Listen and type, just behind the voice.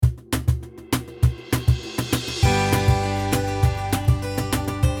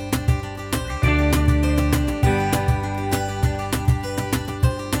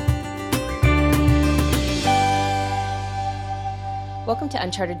to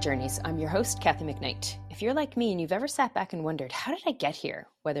Uncharted Journeys. I'm your host, Kathy McKnight. If you're like me and you've ever sat back and wondered, how did I get here,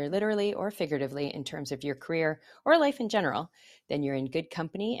 whether literally or figuratively in terms of your career or life in general, then you're in good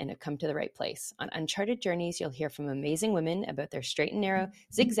company and have come to the right place. On Uncharted Journeys, you'll hear from amazing women about their straight and narrow,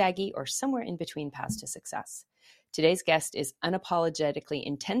 zigzaggy, or somewhere in between paths to success. Today's guest is unapologetically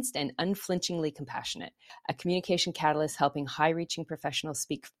intense and unflinchingly compassionate, a communication catalyst helping high-reaching professionals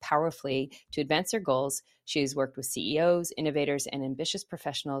speak powerfully to advance their goals. She has worked with CEOs, innovators, and ambitious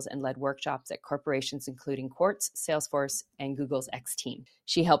professionals and led workshops at corporations including Quartz, Salesforce, and Google's X Team.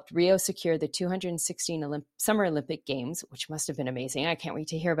 She helped Rio secure the 216 Summer Olympic Games, which must have been amazing. I can't wait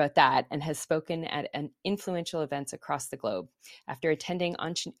to hear about that, and has spoken at influential events across the globe. After attending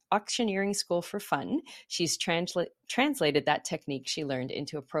auctioneering school for fun, she's translated that technique she learned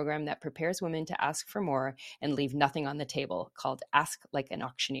into a program that prepares women to ask for more and leave nothing on the table, called Ask Like an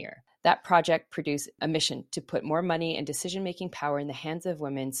Auctioneer. That project produced a mission to put more money and decision-making power in the hands of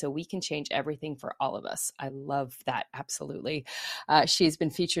women so we can change everything for all of us. I love that, absolutely. She's been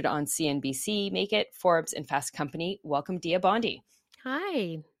featured on CNBC, Make It, Forbes, and Fast Company. Welcome, Dia Bondi.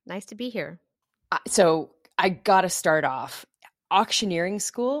 Hi, nice to be here. So I got to start off. Auctioneering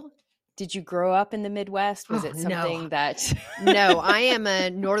school? Did you grow up in the Midwest? Was it something that... No, I am a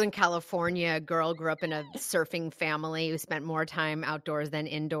Northern California girl, grew up in a surfing family who spent more time outdoors than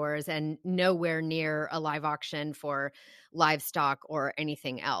indoors and nowhere near a live auction for livestock or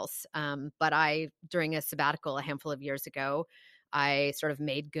anything else. But during a sabbatical a handful of years ago, I sort of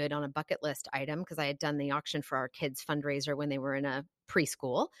made good on a bucket list item because I had done the auction for our kids' fundraiser when they were in a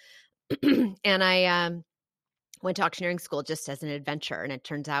preschool. And I went to auctioneering school just as an adventure, and it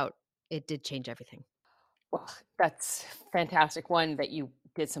turns out it did change everything. Well, that's fantastic. One, that you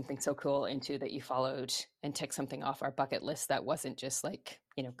did something so cool, and two, that you followed and took something off our bucket list that wasn't just like,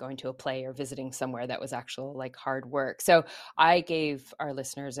 going to a play or visiting somewhere. That was actual like hard work. So I gave our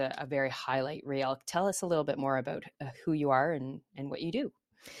listeners a very highlight reel. Tell us a little bit more about who you are and what you do.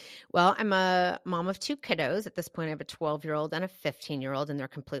 Well, I'm a mom of two kiddos. At this point, I have a 12-year-old and a 15-year-old, and they're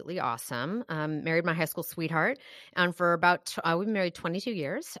completely awesome. Married my high school sweetheart, and for we've been married 22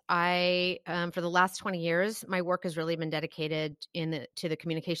 years. For the last 20 years, my work has really been dedicated to the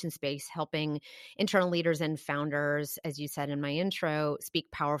communication space, helping internal leaders and founders, as you said in my intro, speak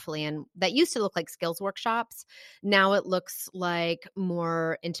powerfully. And that used to look like skills workshops. Now it looks like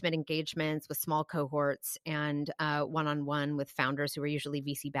more intimate engagements with small cohorts and one-on-one with founders who are usually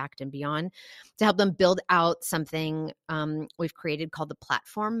VC-backed and beyond, to help them build out something we've created called the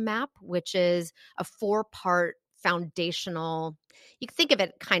Platform Map, which is a 4-part foundational, you can think of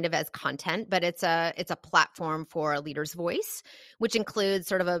it kind of as content, but it's a platform for a leader's voice, which includes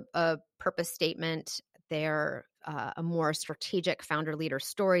sort of a purpose statement, a more strategic founder leader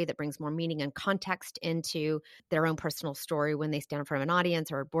story that brings more meaning and context into their own personal story when they stand in front of an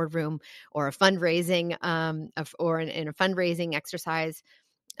audience or a boardroom or a fundraising in a fundraising exercise.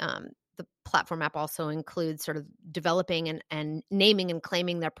 The platform app also includes sort of developing and naming and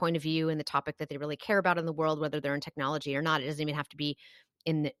claiming their point of view in the topic that they really care about in the world, whether they're in technology or not. It doesn't even have to be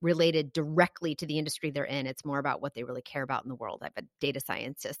related directly to the industry they're in. It's more about what they really care about in the world. I've had data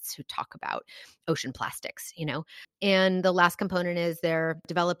scientists who talk about ocean plastics, And the last component is they're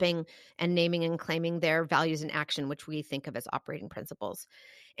developing and naming and claiming their values in action, which we think of as operating principles.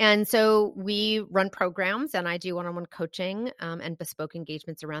 And so we run programs, and I do one-on-one coaching and bespoke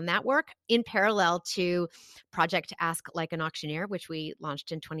engagements around that work in parallel to Project Ask Like an Auctioneer, which we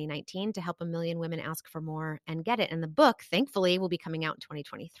launched in 2019 to help 1 million women ask for more and get it. And the book, thankfully, will be coming out in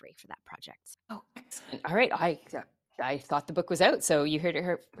 2023 for that project. Oh, excellent. All right. I thought the book was out, so you heard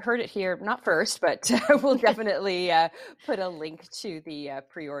it here, not first, but we'll definitely put a link to the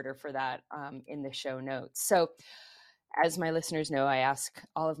pre-order for that in the show notes. So as my listeners know, I ask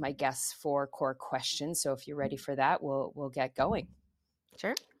all of my guests 4 core questions. So if you're ready for that, we'll get going.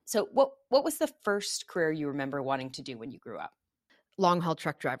 Sure. So what was the first career you remember wanting to do when you grew up? Long haul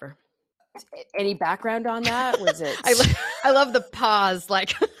truck driver. Any background on that? Was it? I love the pause.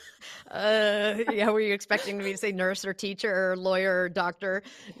 Like, were you expecting me to say nurse or teacher or lawyer or doctor?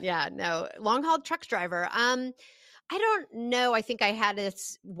 Yeah, no, long haul truck driver. I don't know. I think I had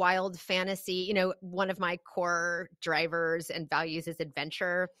this wild fantasy. One of my core drivers and values is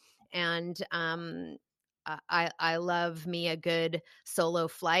adventure. And I love me a good solo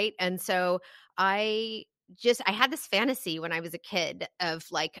flight. And so I had this fantasy when I was a kid of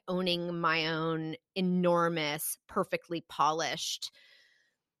like owning my own enormous, perfectly polished,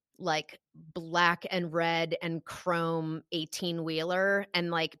 like black and red and chrome 18-wheeler and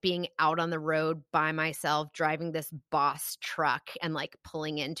like being out on the road by myself, driving this Boss truck and like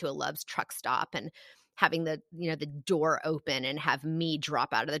pulling into a Love's truck stop and having the door open and have me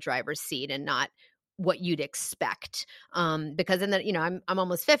drop out of the driver's seat and not what you'd expect. Because in the, I'm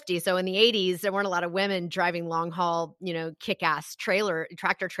almost 50. So in the 80s, there weren't a lot of women driving long haul, kick-ass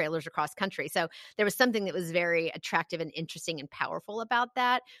tractor trailers across country. So there was something that was very attractive and interesting and powerful about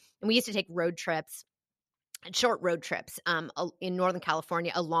that. And we used to take short road trips in Northern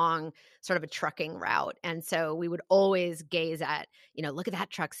California along sort of a trucking route. And so we would always gaze at, look at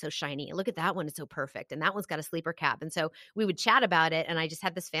that truck, so shiny. Look at that one, it's so perfect. And that one's got a sleeper cab. And so we would chat about it. And I just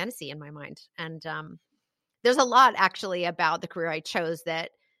had this fantasy in my mind. And there's a lot actually about the career I chose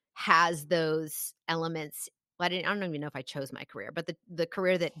that has those elements. Well, I don't even know if I chose my career, but the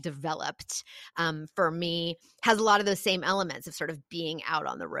career that developed for me has a lot of those same elements of sort of being out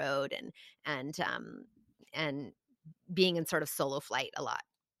on the road and being in sort of solo flight a lot.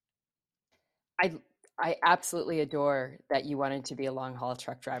 I absolutely adore that you wanted to be a long haul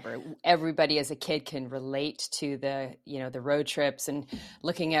truck driver. Everybody as a kid can relate to the road trips and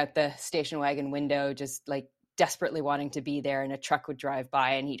looking out the station wagon window, just like desperately wanting to be there, and a truck would drive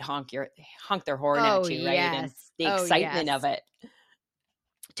by and he'd honk their horn Oh, at you, right? And yes. the Oh, excitement yes. of it.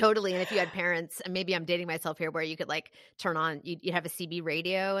 Totally. And if you had parents, and maybe I'm dating myself here, where you could like turn on, you'd have a CB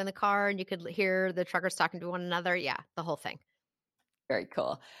radio in the car and you could hear the truckers talking to one another. Yeah, the whole thing. Very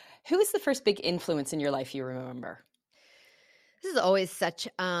cool. Who was the first big influence in your life you remember? This is always such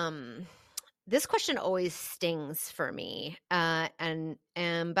this question always stings for me. But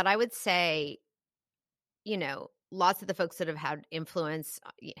I would say, lots of the folks that have had influence,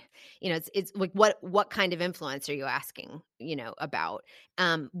 it's like what kind of influence are you asking, about?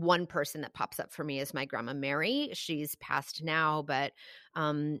 One person that pops up for me is my grandma Mary. She's passed now, but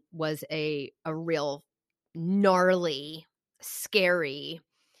was a real gnarly, scary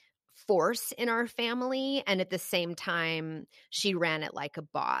force in our family, and at the same time she ran it like a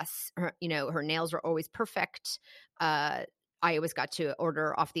boss. Her nails were always perfect. I always got to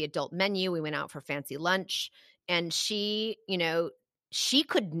order off the adult menu. We went out for fancy lunch, and she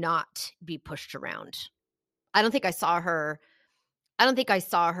could not be pushed around. I don't think I saw her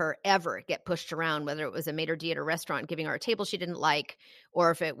ever get pushed around, whether it was a maitre d' at a restaurant giving her a table she didn't like,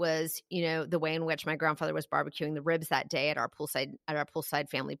 or if it was, the way in which my grandfather was barbecuing the ribs that day at our poolside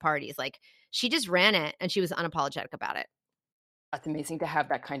family parties. Like, she just ran it, and she was unapologetic about it. That's amazing to have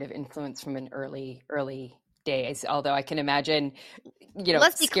that kind of influence from an early days. Although I can imagine,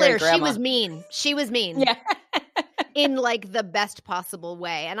 Let's be scary clear, she grandma. was mean. She was mean. Yeah. In like the best possible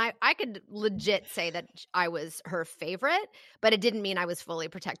way. And I could legit say that I was her favorite, but it didn't mean I was fully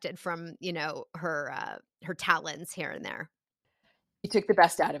protected from, her talons here and there. You took the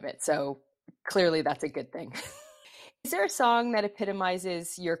best out of it. So clearly that's a good thing. Is there a song that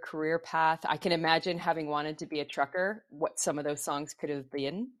epitomizes your career path? I can imagine, having wanted to be a trucker, what some of those songs could have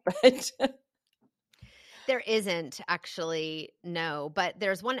been, but There isn't actually, no, but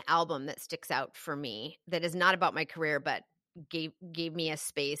there's one album that sticks out for me that is not about my career, but gave me a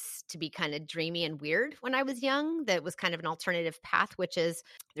space to be kind of dreamy and weird when I was young. That was kind of an alternative path, which is,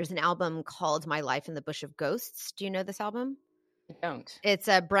 there's an album called My Life in the Bush of Ghosts. Do you know this album? I don't. It's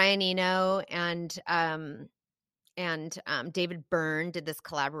Brian Eno and David Byrne did this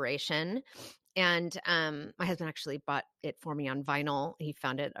collaboration. And my husband actually bought it for me on vinyl. He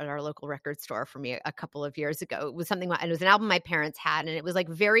found it at our local record store for me a couple of years ago. It was and it was an album my parents had, and it was like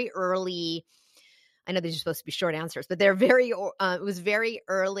very early. I know these are supposed to be short answers, but they're it was very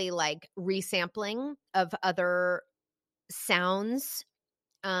early, like resampling of other sounds,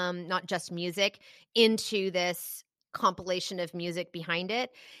 not just music, into this compilation of music behind it.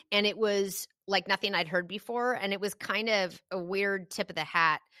 And it was like nothing I'd heard before. And it was kind of a weird tip of the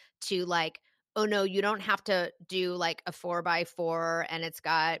hat to like, oh no, you don't have to do like a 4x4 and it's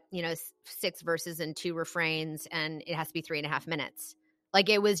got, 6 verses and 2 refrains and it has to be 3.5 minutes. Like,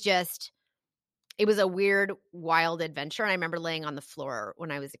 it was a weird, wild adventure. And I remember laying on the floor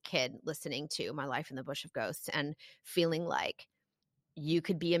when I was a kid listening to My Life in the Bush of Ghosts and feeling like you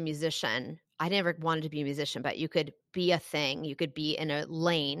could be a musician. I never wanted to be a musician, but you could be a thing. You could be in a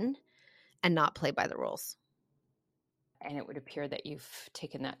lane and not play by the rules. And it would appear that you've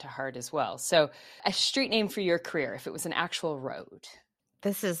taken that to heart as well. So, a street name for your career, if it was an actual road.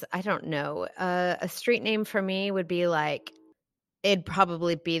 This is, I don't know. A street name for me would be like, it'd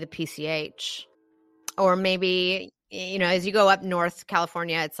probably be the PCH. Or maybe, as you go up North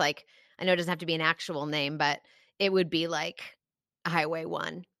California, it's like, I know it doesn't have to be an actual name, but it would be like Highway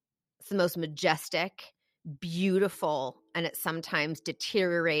 1. It's the most majestic, beautiful, and it's sometimes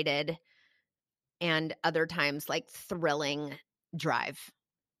deteriorated and other times like thrilling drive.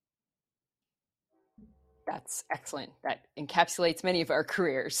 That's excellent. That encapsulates many of our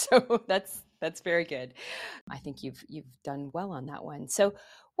careers. So That's very good. I think you've done well on that one. So,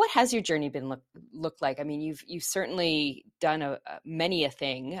 what has your journey been look like? I mean, you've certainly done many a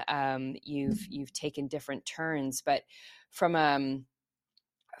thing. You've taken different turns, but from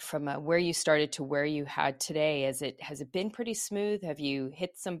where you started to where you had today, has it been pretty smooth? Have you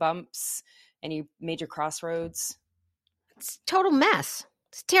hit some bumps? Any major crossroads? It's a total mess.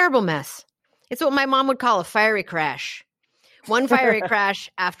 It's a terrible mess. It's what my mom would call a fiery crash. One fiery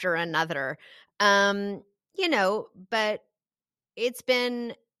crash after another. But it's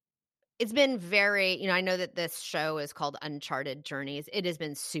been very, I know that this show is called Uncharted Journeys. It has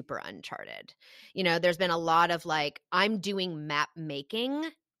been super uncharted. There's been a lot of like, I'm doing map making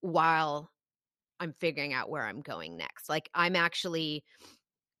while I'm figuring out where I'm going next. Like I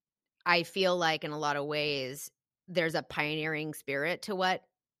feel like in a lot of ways, there's a pioneering spirit to what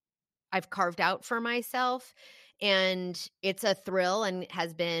I've carved out for myself. And it's a thrill and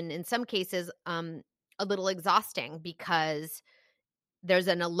has been, in some cases, a little exhausting because there's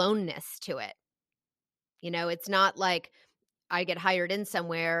an aloneness to it. It's not like I get hired in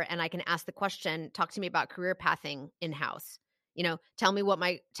somewhere and I can ask the question, talk to me about career pathing in-house. Tell me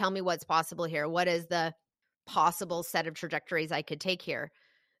what's possible here. What is the possible set of trajectories I could take here?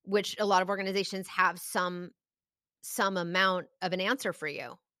 Which a lot of organizations have some amount of an answer for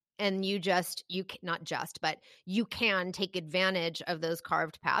you. And but you can take advantage of those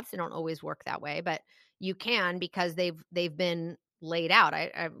carved paths. They don't always work that way, but you can because they've been laid out.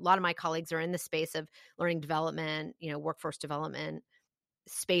 A lot of my colleagues are in the space of learning development, workforce development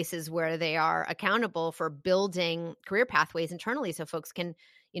spaces where they are accountable for building career pathways internally so folks can,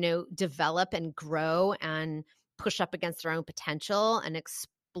 develop and grow and push up against their own potential and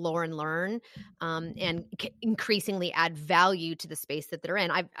explore and learn, and increasingly add value to the space that they're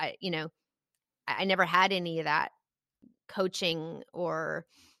in. I never had any of that coaching or,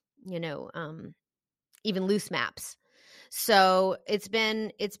 even loose maps. So it's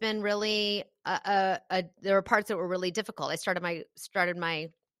been really there were parts that were really difficult. I started my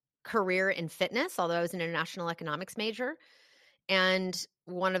career in fitness, although I was an international economics major. And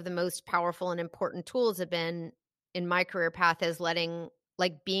one of the most powerful and important tools have been in my career path is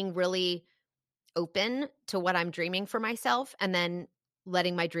being really open to what I'm dreaming for myself and then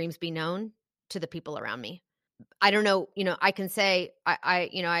letting my dreams be known to the people around me. I don't know, I can say I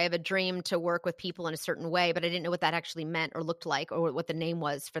have a dream to work with people in a certain way, but I didn't know what that actually meant or looked like or what the name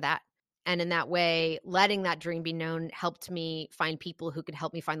was for that. And in that way, letting that dream be known helped me find people who could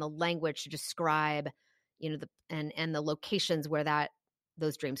help me find the language to describe, and the locations where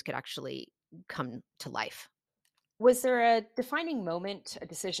those dreams could actually come to life. Was there a defining moment, a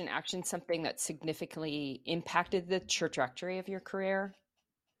decision, action, something that significantly impacted the trajectory of your career?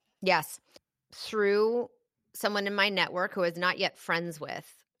 Yes. Through someone in my network who I was not yet friends with,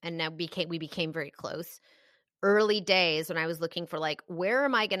 and now we became very close. Early days when I was looking for where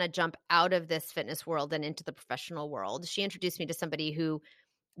am I going to jump out of this fitness world and into the professional world, she introduced me to somebody who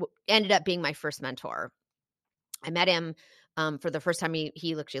ended up being my first mentor. I met him for the first time.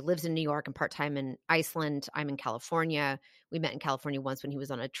 He actually lives in New York and part-time in Iceland. I'm in California. We met in California once when he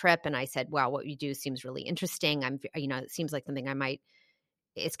was on a trip, and I said, wow, what you do seems really interesting. It seems like something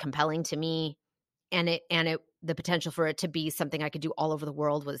it's compelling to me. And the potential for it to be something I could do all over the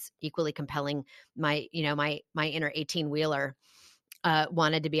world was equally compelling. My inner 18-wheeler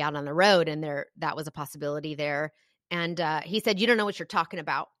wanted to be out on the road, and that was a possibility there. And he said, you don't know what you're talking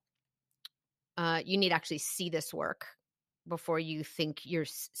about. You need to actually see this work before you think you're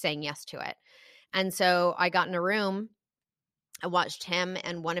saying yes to it. And so I got in a room. I watched him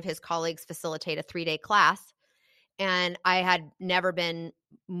and one of his colleagues facilitate a 3-day class. And I had never been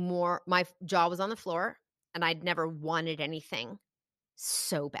my jaw was on the floor, and I'd never wanted anything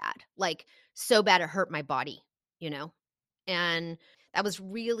so bad. So bad it hurt my body, And that was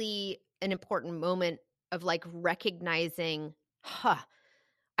really an important moment of recognizing,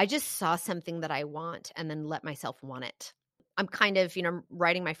 I just saw something that I want and then let myself want it. I'm kind of,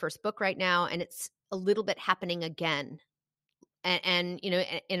 writing my first book right now, and it's a little bit happening again. And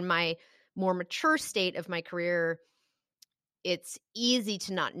in my more mature state of my career, it's easy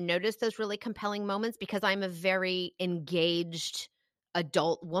to not notice those really compelling moments because I'm a very engaged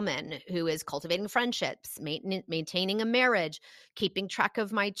adult woman who is cultivating friendships, maintaining a marriage, keeping track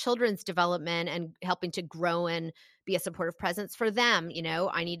of my children's development and helping to grow and be a supportive presence for them.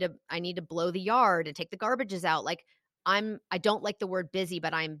 I need to blow the yard and take the garbages out. I don't like the word busy,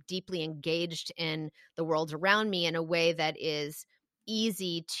 but I'm deeply engaged in the world around me in a way that is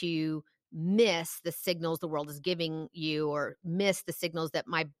easy to miss the signals the world is giving you, or miss the signals that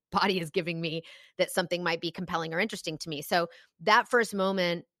my body is giving me that something might be compelling or interesting to me. So that first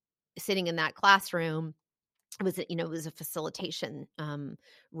moment sitting in that classroom. It was a facilitation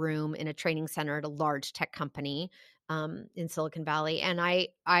room in a training center at a large tech company in Silicon Valley, and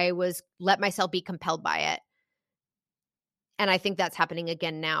I was let myself be compelled by it. And I think that's happening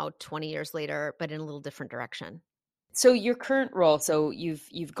again now, 20 years later, but in a little different direction. So your current role, so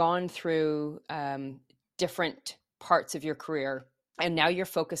you've gone through different parts of your career, and now you're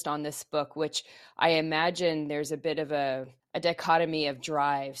focused on this book, which I imagine there's a bit of a dichotomy of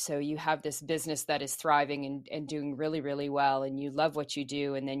drive. So you have this business that is thriving and doing really, really well, and you love what you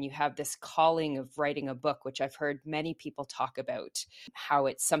do. And then you have this calling of writing a book, which I've heard many people talk about, how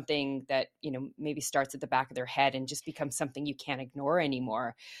it's something that, maybe starts at the back of their head and just becomes something you can't ignore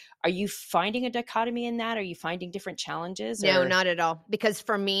anymore. Are you finding a dichotomy in that? Are you finding different challenges No, or? not at all. Because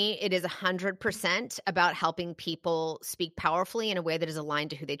for me, it is 100% about helping people speak powerfully in a way that is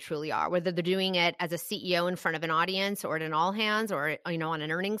aligned to who they truly are, whether they're doing it as a CEO in front of an audience or at an all hands or, on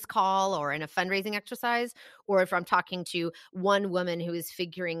an earnings call or in a fundraising exercise, or if I'm talking to one woman who is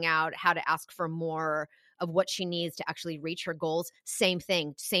figuring out how to ask for more of what she needs to actually reach her goals. Same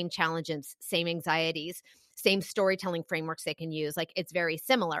thing, same challenges, same anxieties, same storytelling frameworks they can use. Like, it's very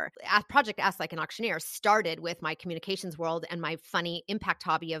similar. Project Ask Like an Auctioneer started with my communications world and my funny impact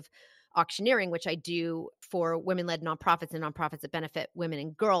hobby of auctioneering, which I do for women-led nonprofits and nonprofits that benefit women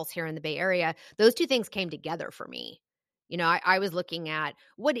and girls here in the Bay Area. Those two things came together for me. I was looking at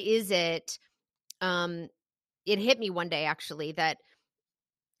what is it. It hit me one day actually that,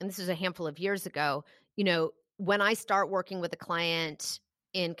 and this was a handful of years ago, when I start working with a client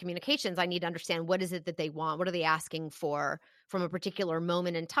in communications, I need to understand what is it that they want? What are they asking for from a particular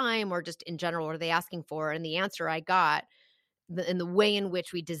moment in time or just in general? What are they asking for? And the answer I got, and the way in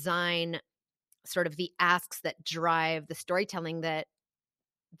which we design sort of the asks that drive the storytelling that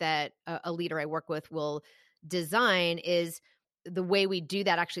a leader I work with will design is the way we do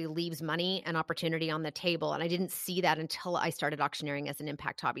that actually leaves money and opportunity on the table. And I didn't see that until I started auctioneering as an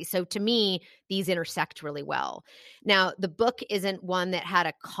impact hobby. So to me, these intersect really well. Now, the book isn't one that had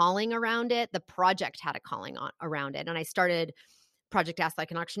a calling around it. The project had a calling around it. And I started Project Ask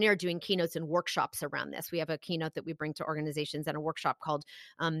Like an Auctioneer doing keynotes and workshops around this. We have a keynote that we bring to organizations and a workshop called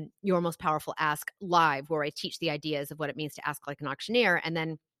Your Most Powerful Ask Live, where I teach the ideas of what it means to ask like an auctioneer. And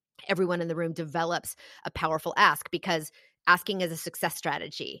then everyone in the room develops a powerful ask, because asking is a success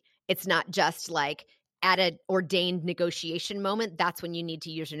strategy. It's not just like at an ordained negotiation moment, that's when you need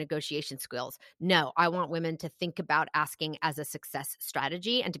to use your negotiation skills. No, I want women to think about asking as a success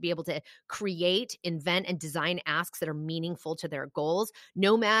strategy and to be able to create, invent, and design asks that are meaningful to their goals,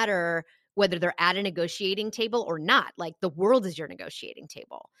 no matter whether they're at a negotiating table or not. Like, the world is your negotiating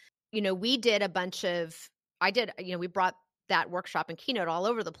table. We did a bunch of, we brought that workshop and keynote all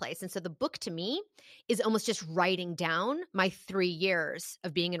over the place. And so the book to me is almost just writing down my 3 years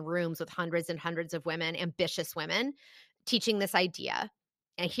of being in rooms with hundreds and hundreds of women, ambitious women, teaching this idea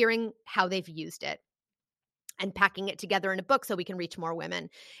and hearing how they've used it and packing it together in a book so we can reach more women.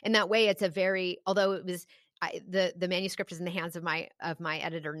 In that way, it's a very, although it was, the manuscript is in the hands of my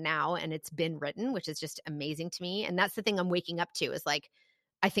editor now, and it's been written, which is just amazing to me. And that's the thing I'm waking up to, is like,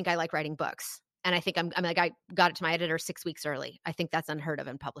 I think I like writing books. And I think I'm like, I got it to my editor 6 weeks early. I think that's unheard of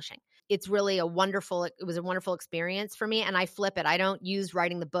in publishing. It's really it was a wonderful experience for me. And I flip it. I don't use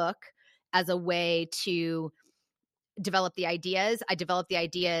writing the book as a way to develop the ideas. I develop the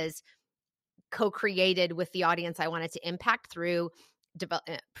ideas co-created with the audience I wanted to impact through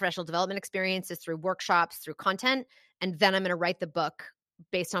professional development experiences, through workshops, through content. And then I'm going to write the book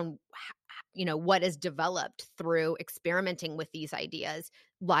based on what is developed through experimenting with these ideas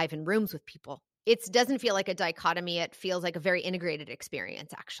live in rooms with people. It doesn't feel like a dichotomy. It feels like a very integrated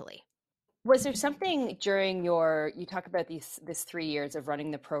experience, actually. Was there something during you talk about this 3 years of running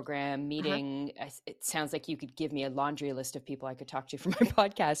the program, Uh-huh. meeting, it sounds like you could give me a laundry list of people I could talk to for my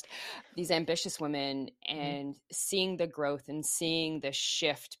podcast, these ambitious women, Mm-hmm. and seeing the growth and seeing the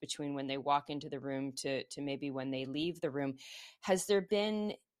shift between when they walk into the room to maybe when they leave the room. Has there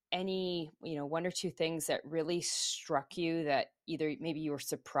been any, one or two things that really struck you that either maybe you were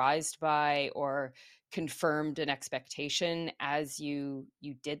surprised by or confirmed an expectation as you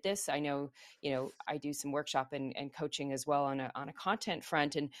did this? I know, I do some workshop and coaching as well on a content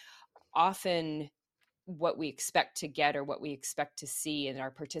front, and often what we expect to get or what we expect to see in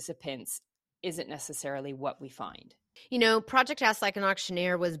our participants isn't necessarily what we find. Project Ask Like an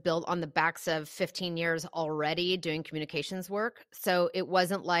Auctioneer was built on the backs of 15 years already doing communications work. So it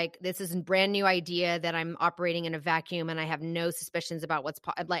wasn't like this is a brand new idea that I'm operating in a vacuum and I have no suspicions about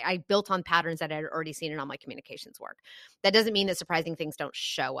like. I built on patterns that I had already seen in all my communications work. That doesn't mean that surprising things don't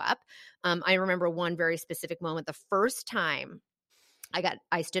show up. I remember one very specific moment. The first time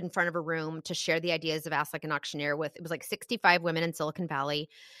I stood in front of a room to share the ideas of Ask Like an Auctioneer with, it was like 65 women in Silicon Valley.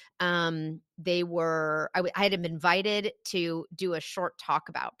 I had been invited to do a short talk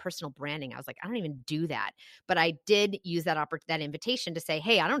about personal branding. I was like, I don't even do that. But I did use that invitation to say,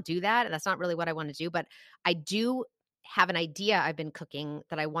 hey, I don't do that. That's not really what I want to do. But I do have an idea I've been cooking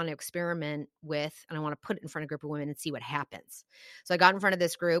that I want to experiment with, and I want to put it in front of a group of women and see what happens. So I got in front of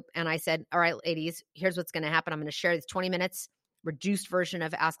this group and I said, all right, ladies, here's what's going to happen. I'm going to share these 20 minutes reduced version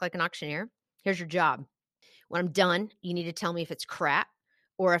of Ask Like an Auctioneer. Here's your job. When I'm done, you need to tell me if it's crap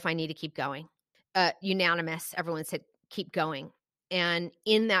or if I need to keep going. Unanimous. Everyone said, keep going. And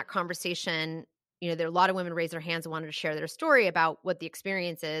in that conversation, there are a lot of women raised their hands and wanted to share their story about what the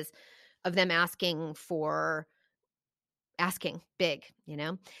experience is of them asking big,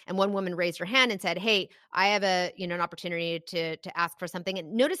 and one woman raised her hand and said, hey, I have an opportunity to ask for something.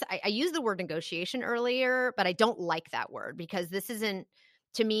 And notice I used the word negotiation earlier, but I don't like that word because this isn't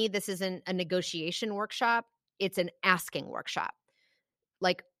a negotiation workshop. It's an asking workshop.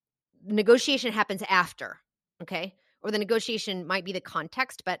 Like, negotiation happens after, okay? Or the negotiation might be the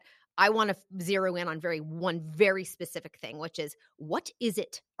context, but I want to zero in on one very specific thing, which is, what is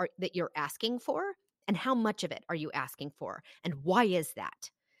it that you're asking for? And how much of it are you asking for? And why is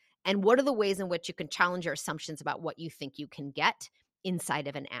that? And what are the ways in which you can challenge your assumptions about what you think you can get inside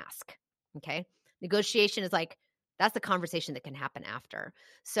of an ask? Okay. Negotiation is like, that's the conversation that can happen after.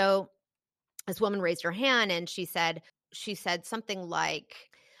 So this woman raised her hand and she said something like,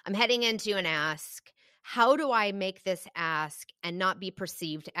 I'm heading into an ask. How do I make this ask and not be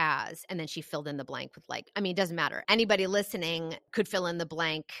perceived as? And then she filled in the blank with it doesn't matter. Anybody listening could fill in the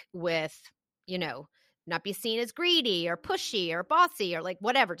blank with, not be seen as greedy or pushy or bossy or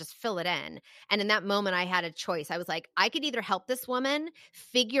whatever, just fill it in. And in that moment, I had a choice. I was like, I could either help this woman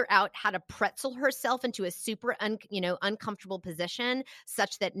figure out how to pretzel herself into a super, uncomfortable position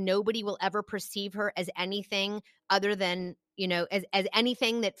such that nobody will ever perceive her as anything other than, as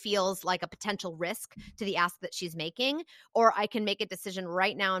anything that feels like a potential risk to the ask that she's making. Or I can make a decision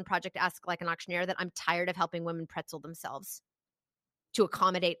right now in Project Ask Like an Auctioneer that I'm tired of helping women pretzel themselves to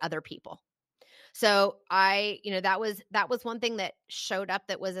accommodate other people. So that was one thing that showed up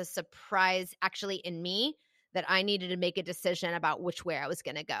that was a surprise actually in me, that I needed to make a decision about which way I was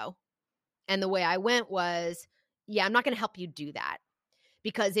going to go. And the way I went was, I'm not going to help you do that.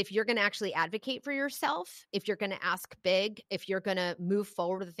 Because if you're going to actually advocate for yourself, if you're going to ask big, if you're going to move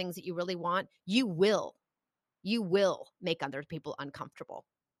forward with the things that you really want, you will make other people uncomfortable.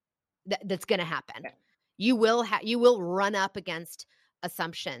 That's going to happen. Yeah. You will run up against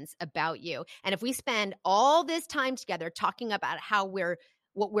assumptions about you. And if we spend all this time together talking about how we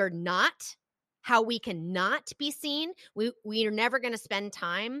cannot be seen, we are never going to spend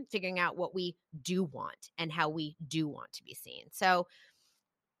time figuring out what we do want and how we do want to be seen. So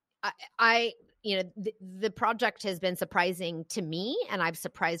the project has been surprising to me, and I've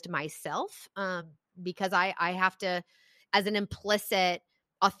surprised myself because I have to, as an implicit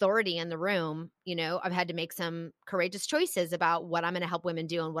authority in the room, I've had to make some courageous choices about what I'm going to help women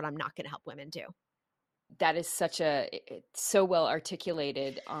do and what I'm not going to help women do. That is it's so well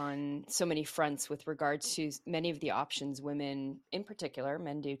articulated on so many fronts with regards to many of the options women in particular,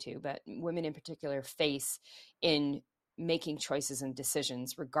 men do too, but women in particular face in making choices and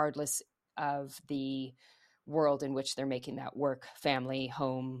decisions, regardless of the world in which they're making that work, family,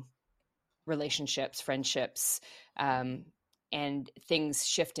 home, relationships, friendships, and things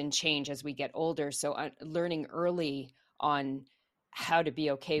shift and change as we get older. So learning early on how to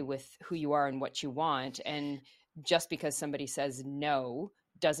be okay with who you are and what you want. And just because somebody says no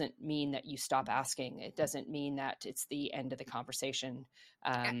doesn't mean that you stop asking. It doesn't mean that it's the end of the conversation.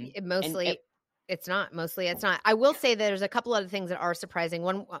 It's not. Mostly it's not. I will say that there's a couple other things that are surprising.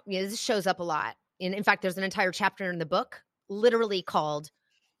 One, this shows up a lot. In fact, there's an entire chapter in the book literally called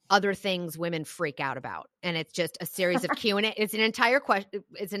Other Things Women Freak Out About. And it's just a series of Q&A. It's an entire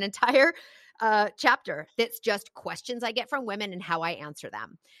chapter that's just questions I get from women and how I answer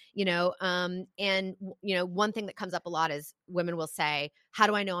them. One thing that comes up a lot is women will say, how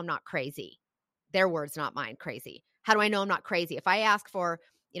do I know I'm not crazy? Their words, not mine, crazy. How do I know I'm not crazy? If I ask for,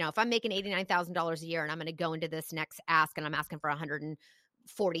 if I'm making $89,000 a year and I'm going to go into this next ask and I'm asking for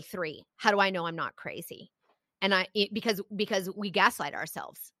 143, how do I know I'm not crazy? And because we gaslight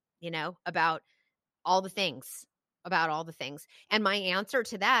ourselves, about all the things. And my answer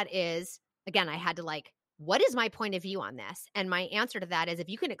to that is, again, I had to what is my point of view on this? And my answer to that is, if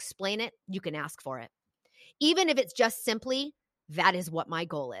you can explain it, you can ask for it. Even if it's just simply, that is what my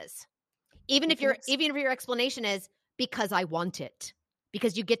goal is. Even if your explanation is, because I want it,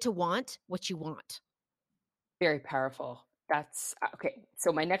 because you get to want what you want. Very powerful. That's okay.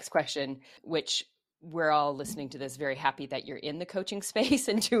 So my next question, which we're all listening to this very happy that you're in the coaching space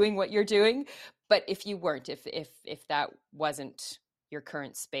and doing what you're doing, but if you weren't, if that wasn't your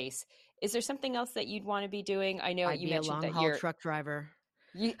current space, is there something else that you'd want to be doing? I know I'd you be a mentioned long that haul truck driver.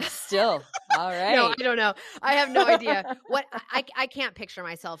 you still all No, right. I don't know. I have no idea. What I can't picture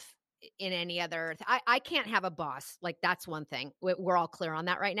myself in any other I can't have a boss. Like, that's one thing. We're all clear on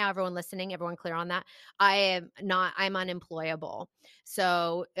that right now. Everyone listening, everyone clear on that. I'm unemployable.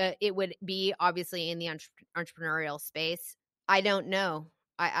 So it would be obviously in the entrepreneurial space. I don't know.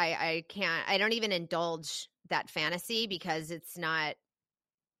 I can't, I don't even indulge that fantasy because it's not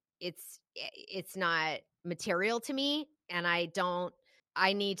material to me, and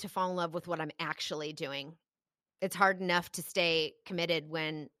I need to fall in love with what I'm actually doing. It's hard enough to stay committed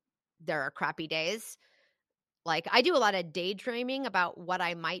when there are crappy days. Like, I do a lot of daydreaming about what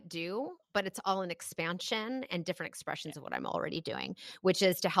I might do, but it's all an expansion and different expressions of what I'm already doing, which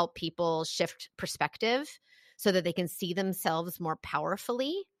is to help people shift perspective so that they can see themselves more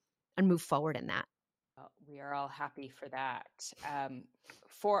powerfully and move forward in that. Well, we are all happy for that.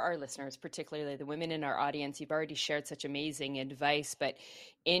 For our listeners, particularly the women in our audience, you've already shared such amazing advice, but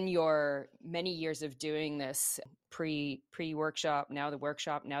in your many years of doing this, pre workshop, now the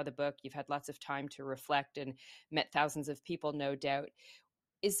workshop, now the book, you've had lots of time to reflect and met thousands of people, no doubt.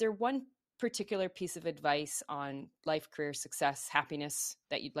 Is there one particular piece of advice on life, career, success, happiness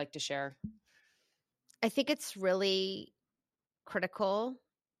that you'd like to share? I think it's really critical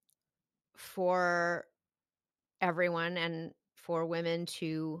for everyone and for women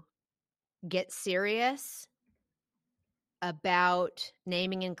to get serious about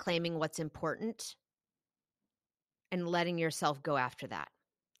naming and claiming what's important and letting yourself go after that.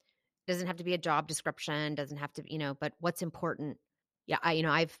 Doesn't have to be a job description, doesn't have to, but what's important. Yeah,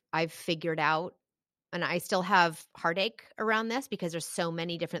 I've figured out, and I still have heartache around this because there's so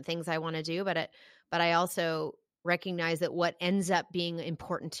many different things I want to do, but I also recognize that what ends up being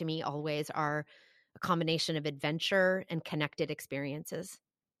important to me always are a combination of adventure and connected experiences.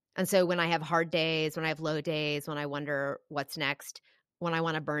 And so when I have hard days, when I have low days, when I wonder what's next, when I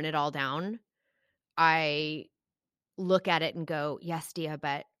want to burn it all down, I look at it and go, yes, Dia,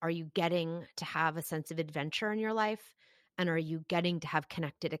 but are you getting to have a sense of adventure in your life? And are you getting to have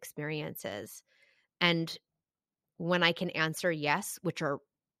connected experiences? And when I can answer yes, which are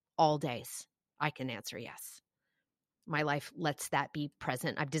all days, I can answer yes. My life lets that be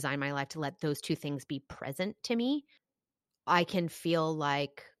present. I've designed my life to let those two things be present to me. I can feel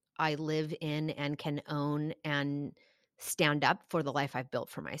like I live in and can own and stand up for the life I've built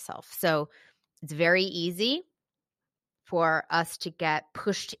for myself. So it's very easy for us to get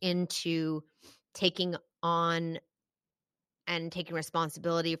pushed into taking on and taking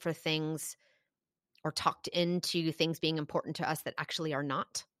responsibility for things, or talked into things being important to us that actually are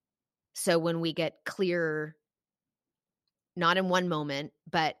not. So when we get clear, not in one moment,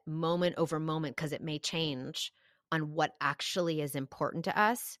 but moment over moment, because it may change, on what actually is important to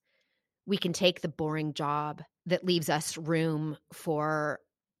us, we can take the boring job that leaves us room for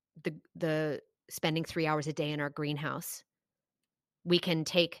the spending 3 hours a day in our greenhouse. We can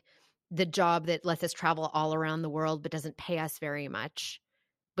take the job that lets us travel all around the world but doesn't pay us very much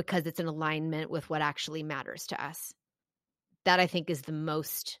because it's in alignment with what actually matters to us. That, I think, is the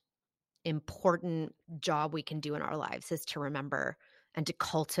most important job we can do in our lives, is to remember and to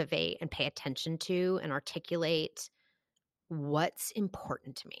cultivate and pay attention to and articulate what's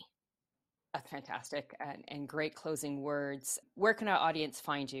important to me. That's fantastic and great closing words. Where can our audience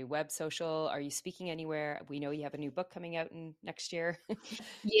find you? Web, social? Are you speaking anywhere? We know you have a new book coming out in next year.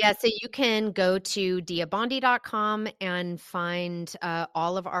 Yeah, so you can go to diabondi.com and find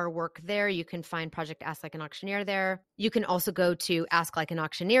all of our work there. You can find Project Ask Like an Auctioneer there. You can also go to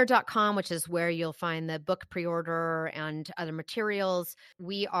asklikeanauctioneer.com, which is where you'll find the book pre-order and other materials.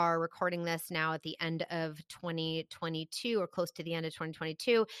 We are recording this now at the end of 2022, or close to the end of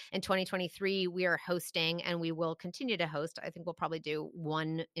 2022. In 2023, we are hosting, and we will continue to host. I think we'll probably do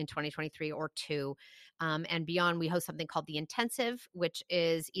one in 2023 or two. And beyond, we host something called The Intensive, which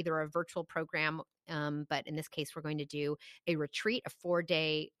is either a virtual program, but in this case, we're going to do a retreat, a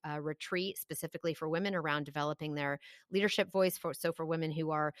 4-day retreat specifically for women around developing their leadership voice. For women who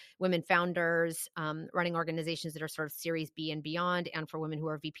are women founders, running organizations that are sort of Series B and beyond, and for women who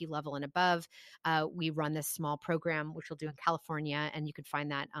are VP level and above. We run this small program, which we'll do in California, and you can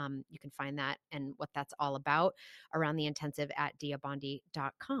find that. And what that's all about around The Intensive at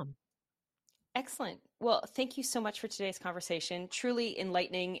diabondi.com. Excellent. Well, thank you so much for today's conversation. Truly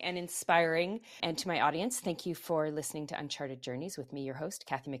enlightening and inspiring. And to my audience, thank you for listening to Uncharted Journeys with me, your host,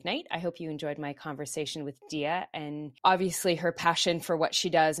 Kathy McKnight. I hope you enjoyed my conversation with Dia. And obviously, her passion for what she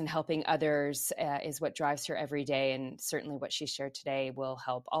does and helping others is what drives her every day. And certainly, what she shared today will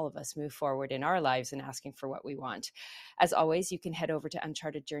help all of us move forward in our lives and asking for what we want. As always, you can head over to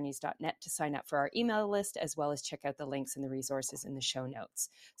unchartedjourneys.net to sign up for our email list, as well as check out the links and the resources in the show notes.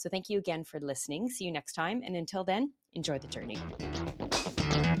 So thank you again for listening. See you next time. And until then, enjoy the journey.